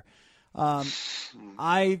Smith-Schuster.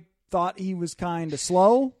 I thought he was kind of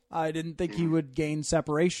slow. I didn't think he would gain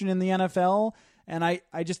separation in the NFL. And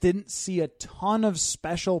I just didn't see a ton of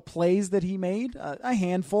special plays that he made, a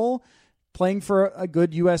handful, playing for a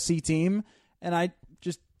good USC team. And I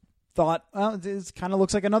just thought, well, this kind of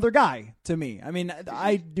looks like another guy to me. I mean,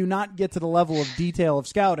 I do not get to the level of detail of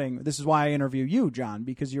scouting. This is why I interview you, John,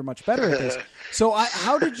 because you're much better at this. So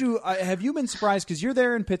how did you have you been surprised? Because you're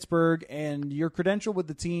there in Pittsburgh and you're credentialed with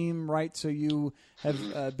the team, right? So you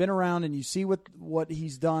have been around and you see what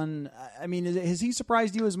he's done. I mean, has he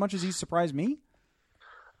surprised you as much as he's surprised me?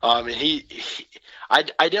 I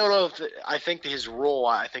don't know if I think his role,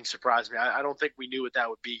 I think, surprised me. I don't think we knew what that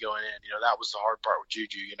would be going in. That was the hard part with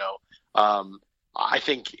Juju. I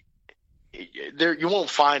think you won't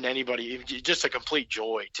find anybody, just a complete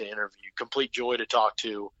joy to interview, complete joy to talk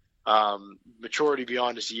to, maturity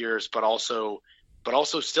beyond his years, but also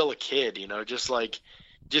still a kid.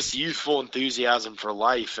 Just youthful enthusiasm for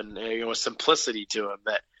life, and a simplicity to him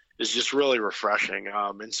that is just really refreshing.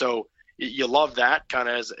 And so. You love that kind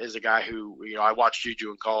of as a guy who, I watched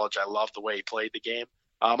Juju in college. I loved the way he played the game.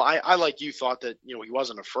 I like you thought that, he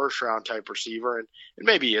wasn't a first round type receiver, and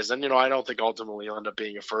maybe he isn't. I don't think ultimately he'll end up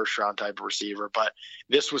being a first round type of receiver, but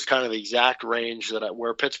this was kind of the exact range that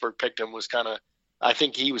where Pittsburgh picked him was kind of, I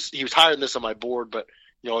think he was higher than this on my board, but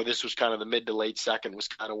this was kind of the mid to late second was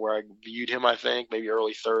kind of where I viewed him, I think, maybe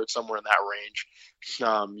early third, somewhere in that range,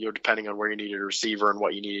 depending on where you needed a receiver and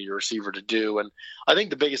what you needed your receiver to do. And I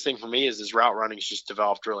think the biggest thing for me is his route running has just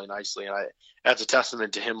developed really nicely. And that's a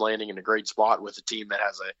testament to him landing in a great spot with a team that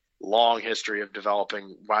has a long history of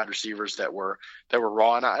developing wide receivers that were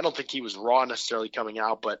raw. And I don't think he was raw necessarily coming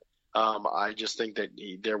out, but I just think that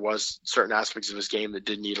there was certain aspects of his game that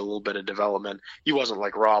did need a little bit of development. He wasn't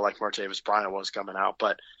like raw like Martavis Bryant was coming out,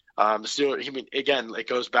 but still, again, it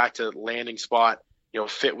goes back to landing spot,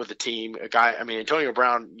 fit with the team. A guy, Antonio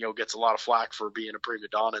Brown, gets a lot of flack for being a prima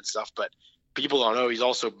donna and stuff, but people don't know he's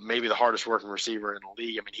also maybe the hardest working receiver in the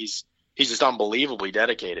league. He's he's just unbelievably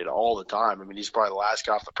dedicated all the time. I mean, he's probably the last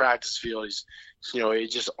guy off the practice field.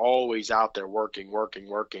 He's just always out there working,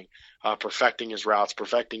 perfecting his routes,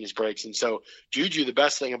 perfecting his breaks. And so Juju, the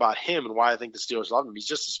best thing about him and why I think the Steelers love him, he's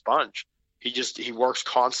just a sponge. He works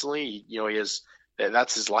constantly.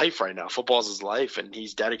 That's his life right now. Football's his life, and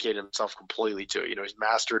he's dedicated himself completely to it.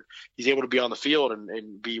 He's able to be on the field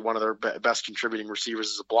and be one of their best contributing receivers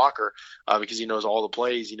as a blocker because he knows all the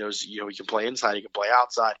plays. He knows, he can play inside, he can play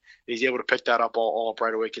outside. And he's able to pick that up all up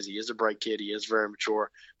right away because he is a bright kid. He is very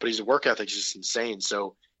mature, but his work ethic is just insane.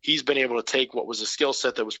 So he's been able to take what was a skill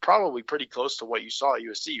set that was probably pretty close to what you saw at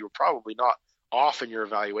USC. You were probably not off in your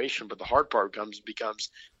evaluation, but the hard part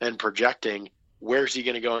becomes then projecting. Where's he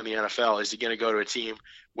going to go in the NFL? Is he going to go to a team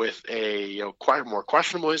with a quite more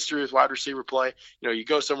questionable history with wide receiver play? You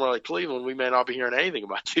go somewhere like Cleveland, we may not be hearing anything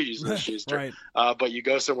about Juju Smith-Schuster, right. But you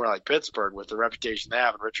go somewhere like Pittsburgh with the reputation they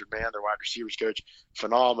have, and Richard Mann, their wide receivers coach,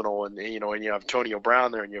 phenomenal, and and you have Antonio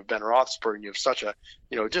Brown there, and you have Ben Roethlisberger, and you have such a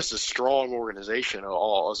just a strong organization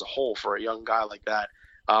all as a whole for a young guy like that.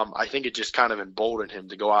 I think it just kind of emboldened him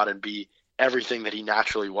to go out and be everything that he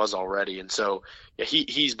naturally was already. And so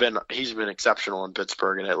he's been exceptional in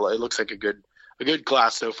Pittsburgh, and it looks like a good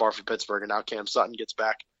class so far for Pittsburgh. And now Cam Sutton gets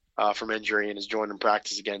back from injury and is joined in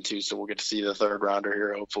practice again too, so we'll get to see the third rounder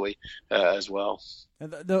here hopefully as well.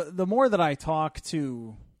 The more that I talk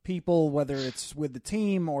to people, whether it's with the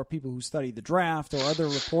team or people who study the draft or other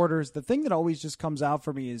reporters, the thing that always just comes out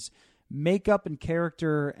for me is makeup and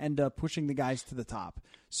character end up pushing the guys to the top.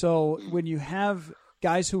 So when you have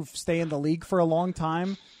guys who stay in the league for a long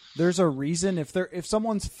time, there's a reason. If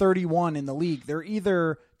someone's 31 in the league, they're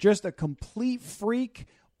either just a complete freak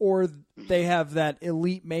or they have that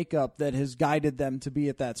elite makeup that has guided them to be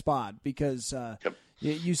at that spot. Because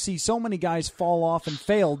you see so many guys fall off and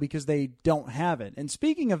fail because they don't have it. And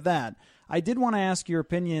speaking of that, I did want to ask your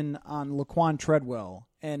opinion on Laquan Treadwell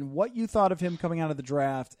and what you thought of him coming out of the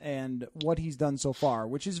draft and what he's done so far,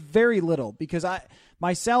 which is very little. Because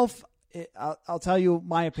I'll tell you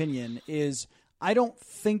my opinion is I don't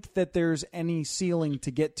think that there's any ceiling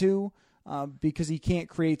to get to because he can't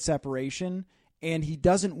create separation, and he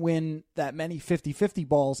doesn't win that many 50-50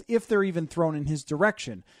 balls if they're even thrown in his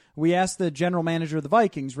direction. We asked the general manager of the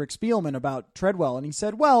Vikings, Rick Spielman, about Treadwell, and he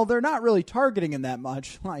said, well, they're not really targeting him that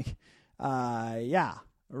much. Yeah,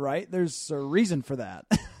 right? There's a reason for that.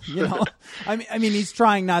 I mean, he's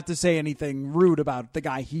trying not to say anything rude about the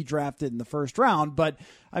guy he drafted in the first round, but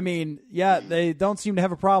I mean, yeah, they don't seem to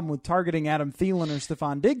have a problem with targeting Adam Thielen or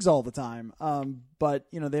Stephon Diggs all the time. But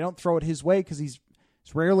they don't throw it his way because he's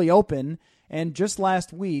rarely open. And just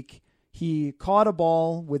last week, he caught a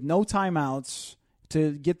ball with no timeouts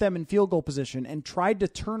to get them in field goal position and tried to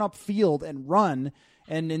turn up field and run.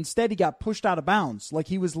 And instead, he got pushed out of bounds. Like,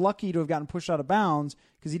 he was lucky to have gotten pushed out of bounds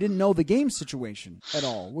because he didn't know the game situation at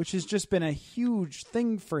all, which has just been a huge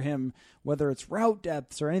thing for him, whether it's route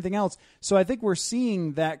depths or anything else. So I think we're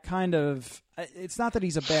seeing that kind of – it's not that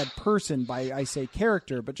he's a bad person by, I say,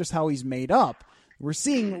 character, but just how he's made up. We're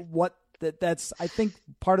seeing that's, I think,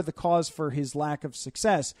 part of the cause for his lack of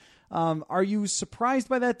success. Are you surprised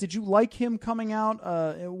by that? Did you like him coming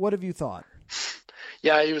out? What have you thought?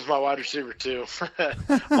 Yeah, he was my wide receiver too.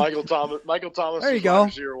 Michael Thomas there was wide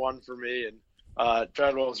receiver 1 for me, and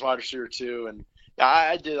Treadwell was wide receiver 2. And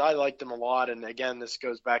I liked him a lot. And again, this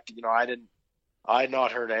goes back to I had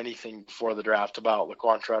not heard anything before the draft about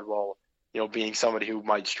Laquan Treadwell, being somebody who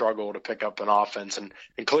might struggle to pick up an offense, and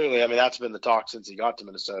clearly, I mean, that's been the talk since he got to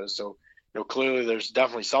Minnesota. So clearly, there's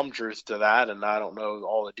definitely some truth to that, and I don't know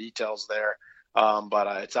all the details there,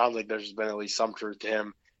 but it sounds like there's been at least some truth to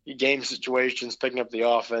him. Game situations, picking up the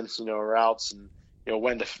offense, routes, and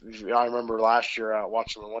I remember last year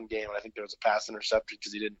watching the one game, and I think there was a pass intercepted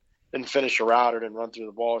because he didn't finish a route or didn't run through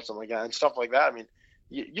the ball or something like that, and stuff like that. I mean,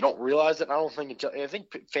 you don't realize it. I think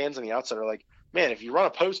fans on the outside are like, man, if you run a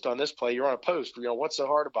post on this play, you run a post. What's so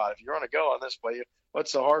hard about it? If you run a go on this play,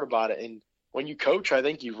 what's so hard about it? And when you coach, I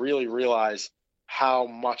think you really realize how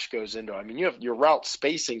much goes into it. I mean, you have your route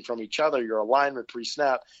spacing from each other, your alignment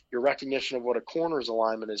pre-snap, your recognition of what a corner's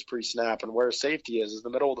alignment is pre-snap, and where safety is. Is the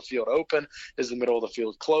middle of the field open? Is the middle of the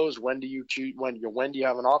field closed? When do you choose? When do you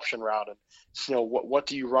have an option route? And what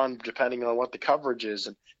do you run depending on what the coverage is?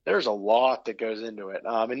 And there's a lot that goes into it.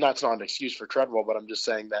 And that's not an excuse for Treadwell, but I'm just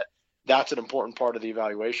saying that that's an important part of the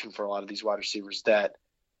evaluation for a lot of these wide receivers that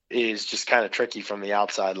is just kind of tricky from the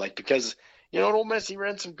outside, because at Ole Miss, he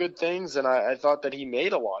ran some good things, and I thought that he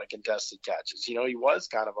made a lot of contested catches. He was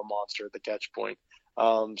kind of a monster at the catch point.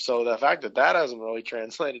 So the fact that hasn't really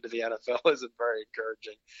translated to the NFL isn't very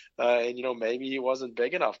encouraging. And maybe he wasn't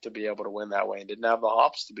big enough to be able to win that way and didn't have the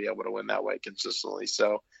hops to be able to win that way consistently.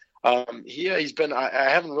 So He's been. I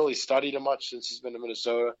haven't really studied him much since he's been to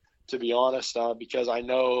Minnesota, to be honest, because I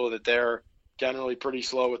know that they're generally pretty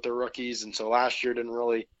slow with their rookies, and so last year didn't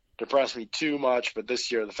really depress me too much. But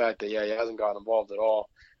this year, the fact that he hasn't gotten involved at all,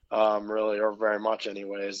 really, or very much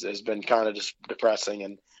anyway, has been kind of just depressing.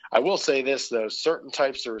 And I will say this though: certain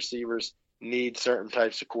types of receivers need certain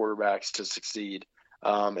types of quarterbacks to succeed,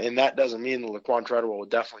 and that doesn't mean that Laquan Treadwell will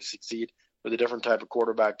definitely succeed with a different type of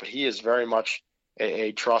quarterback, but he is very much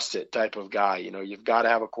a trusted type of guy. You've got to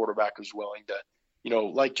have a quarterback who's willing to,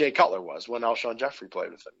 like Jay Cutler was when Alshon Jeffrey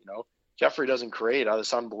played with him. Jeffrey doesn't create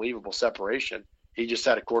this unbelievable separation. He just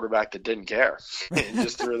had a quarterback that didn't care and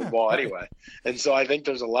just threw the ball anyway. And so I think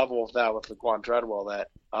there's a level of that with Laquan Treadwell that,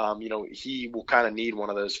 he will kind of need one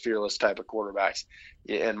of those fearless type of quarterbacks.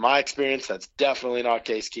 In my experience, that's definitely not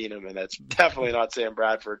Case Keenum, and that's definitely not Sam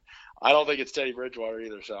Bradford. I don't think it's Teddy Bridgewater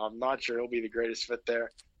either, so I'm not sure he'll be the greatest fit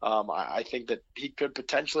there. I think that he could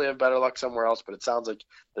potentially have better luck somewhere else, but it sounds like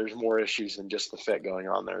there's more issues than just the fit going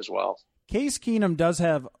on there as well. Case Keenum does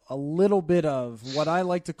have a little bit of what I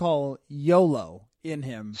like to call YOLO in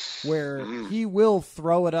him, where he will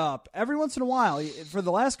throw it up every once in a while. For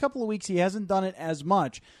the last couple of weeks, he hasn't done it as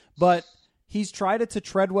much, but he's tried it to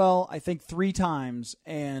Treadwell, I think, 3 times,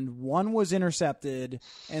 and 1 was intercepted,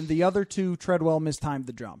 and the other 2, Treadwell mistimed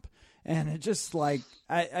the jump. And it just like,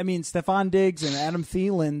 I mean, Stephon Diggs and Adam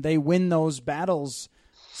Thielen, they win those battles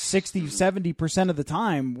 60, 70% of the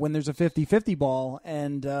time when there's a 50-50 ball.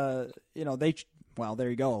 And, well, there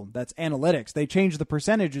you go. That's analytics. They change the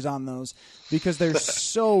percentages on those because they're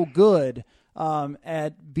so good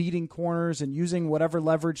at beating corners and using whatever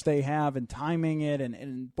leverage they have and timing it,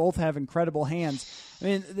 and both have incredible hands. I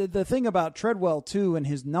mean, the thing about Treadwell, too, and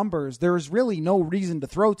his numbers, there is really no reason to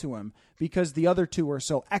throw to him because the other 2 are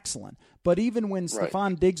so excellent. But even when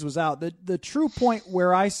Stephon Diggs was out, the true point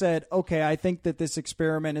where I said, okay, I think that this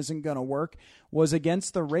experiment isn't going to work was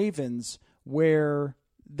against the Ravens, where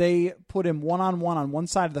they put him one-on-one on one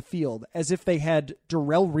side of the field as if they had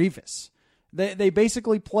Darrelle Revis. They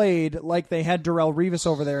basically played like they had Darrelle Revis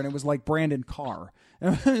over there, and it was like Brandon Carr.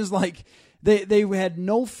 It was like they had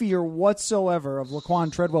no fear whatsoever of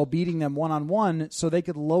Laquan Treadwell beating them one-on-one so they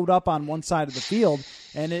could load up on one side of the field,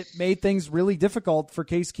 and it made things really difficult for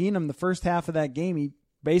Case Keenum. The first half of that game, he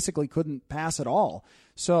basically couldn't pass at all.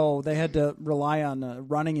 So they had to rely on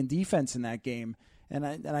running and defense in that game. And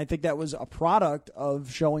I think that was a product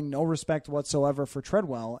of showing no respect whatsoever for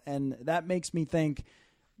Treadwell, and that makes me think,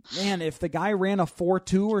 man, if the guy ran a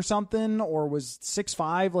 4.2 or something, or was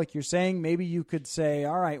 6'5", like you're saying, maybe you could say,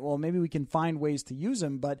 all right, well, maybe we can find ways to use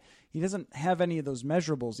him, but he doesn't have any of those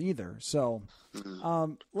measurables either. So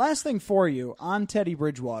last thing for you on Teddy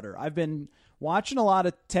Bridgewater. I've been watching a lot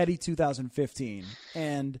of Teddy 2015,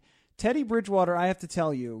 and Teddy Bridgewater, I have to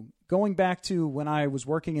tell you, going back to when I was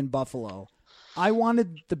working in Buffalo, I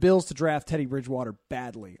wanted the Bills to draft Teddy Bridgewater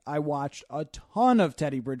badly. I watched a ton of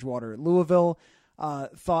Teddy Bridgewater at Louisville.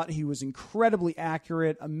 Thought he was incredibly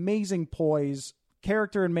accurate, amazing poise,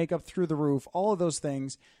 character and makeup through the roof, all of those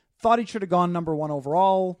things. Thought he should have gone number 1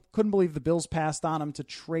 overall. Couldn't believe the Bills passed on him to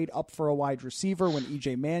trade up for a wide receiver when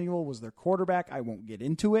E.J. Manuel was their quarterback. I won't get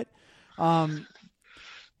into it.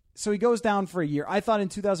 So he goes down for a year. I thought in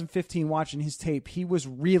 2015, watching his tape, he was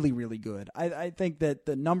really, really good. I think that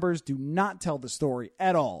the numbers do not tell the story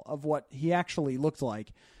at all of what he actually looked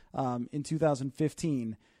like in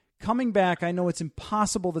 2015. Coming back, I know it's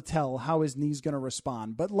impossible to tell how his knee's going to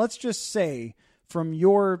respond, but let's just say, from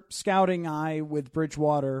your scouting eye with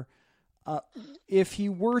Bridgewater, if he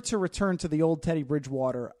were to return to the old Teddy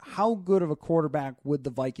Bridgewater, how good of a quarterback would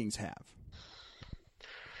the Vikings have?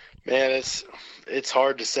 Man, it's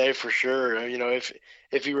hard to say for sure.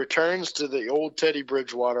 If he returns to the old Teddy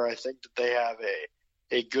Bridgewater, I think that they have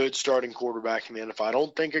a good starting quarterback in the NFL. I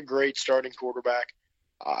don't think a great starting quarterback.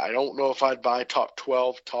 I don't know if I'd buy top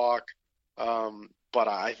 12 talk, but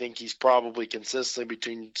I think he's probably consistently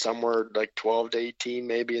between somewhere like 12 to 18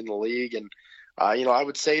 maybe in the league. And, I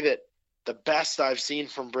would say that the best I've seen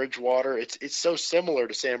from Bridgewater, it's so similar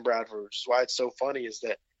to Sam Bradford, which is why it's so funny, is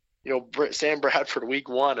that, Sam Bradford week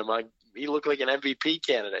 1, he looked like an MVP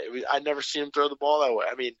candidate. I'd never seen him throw the ball that way.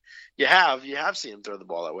 I mean, you have seen him throw the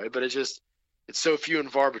ball that way, but it's so few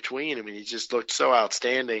and far between. I mean, he just looked so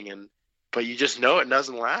outstanding, but you just know it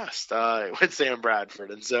doesn't last with Sam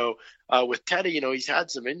Bradford. And so with Teddy, he's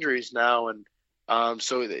had some injuries now, and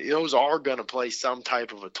so those are going to play some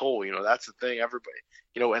type of a toll. That's the thing. Everybody,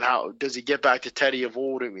 and how does he get back to Teddy of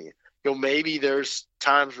old? I mean, maybe there's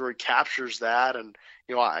times where he captures that, and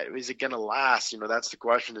is it going to last? That's the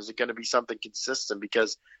question. Is it going to be something consistent?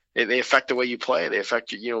 Because they affect the way you play. They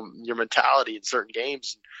affect your mentality in certain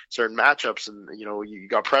games, certain matchups, and you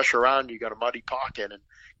got pressure around, you got a muddy pocket, and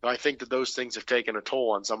I think that those things have taken a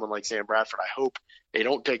toll on someone like Sam Bradford. I hope they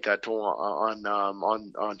don't take that toll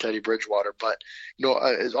on Teddy Bridgewater. But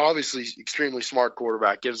is obviously extremely smart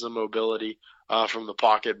quarterback, gives them mobility from the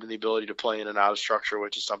pocket and the ability to play in and out of structure,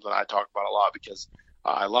 which is something I talk about a lot because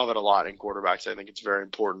I love it a lot in quarterbacks. I think it's very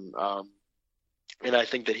important. And I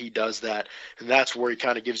think that he does that, and that's where he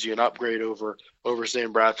kind of gives you an upgrade over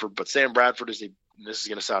Sam Bradford. But Sam Bradford this is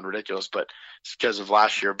going to sound ridiculous, but it's because of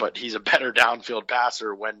last year, but he's a better downfield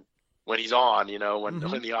passer when he's on,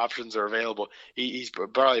 when the options are available. He's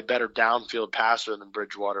probably a better downfield passer than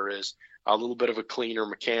Bridgewater is, a little bit of a cleaner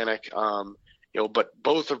mechanic, but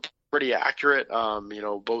both are pretty accurate.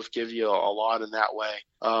 Both give you a lot in that way.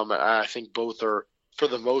 I think both are, for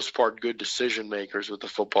the most part, good decision makers with the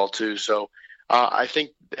football too. So I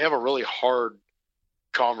think they have a really hard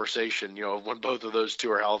conversation, when both of those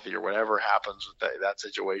two are healthy or whatever happens with that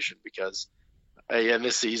situation, because in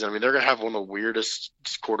this season, they're going to have one of the weirdest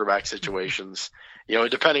quarterback situations,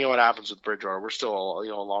 depending on what happens with Bridgewater. We're still, a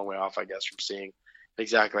long way off, I guess, from seeing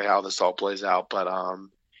exactly how this all plays out. But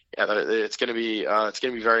it's going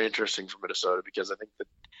to be very interesting for Minnesota, because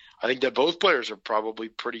I think that both players are probably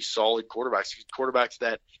pretty solid quarterbacks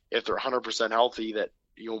that, if they're 100% healthy, that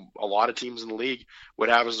a lot of teams in the league would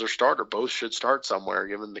have as their starter. Both should start somewhere,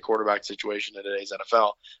 given the quarterback situation in today's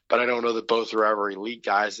NFL. But I don't know that both are ever elite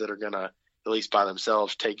guys that are going to, at least by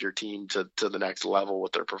themselves, take your team to the next level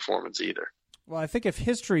with their performance either. Well, I think if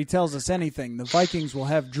history tells us anything, the Vikings will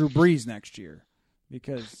have Drew Brees next year,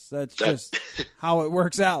 because that's just how it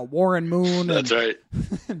works out. Warren Moon that's right.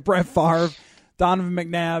 and Brett Favre, Donovan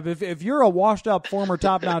McNabb. If you're a washed-up former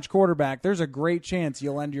top-notch quarterback, there's a great chance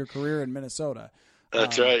you'll end your career in Minnesota.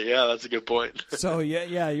 That's right. Yeah, that's a good point. So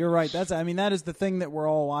yeah, you're right. That is the thing that we're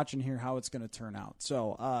all watching here, how it's going to turn out.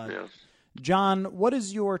 So, John, what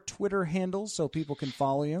is your Twitter handle so people can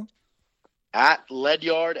follow you? At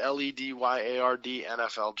Ledyard, Ledyard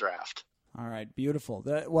NFL Draft. All right, beautiful.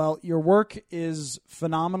 Your work is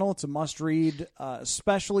phenomenal. It's a must-read,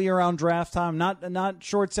 especially around draft time. Not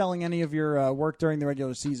short-selling any of your work during the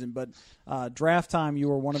regular season, but draft time, you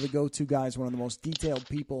are one of the go-to guys, one of the most detailed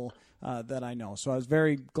people that I know. So I was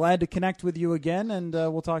very glad to connect with you again, and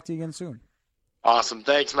we'll talk to you again soon. Awesome.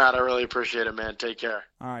 Thanks, Matt. I really appreciate it, man. Take care.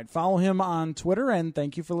 All right. Follow him on Twitter, and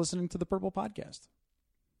thank you for listening to the Purple Podcast.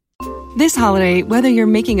 This holiday, whether you're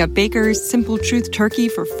making a Baker's Simple Truth turkey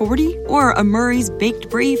for 40 or a Murray's Baked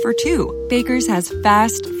Brie for 2, Baker's has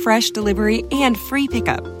fast, fresh delivery and free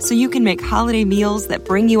pickup, so you can make holiday meals that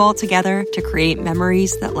bring you all together to create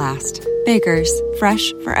memories that last. Baker's,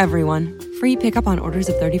 fresh for everyone. Free pickup on orders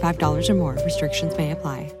of $35 or more. Restrictions may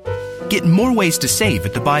apply. Get more ways to save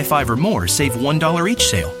at the Buy 5 or More Save $1 each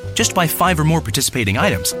sale. Just buy 5 or more participating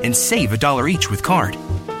items and save $1 each with card.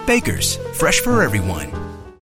 Baker's, fresh for everyone.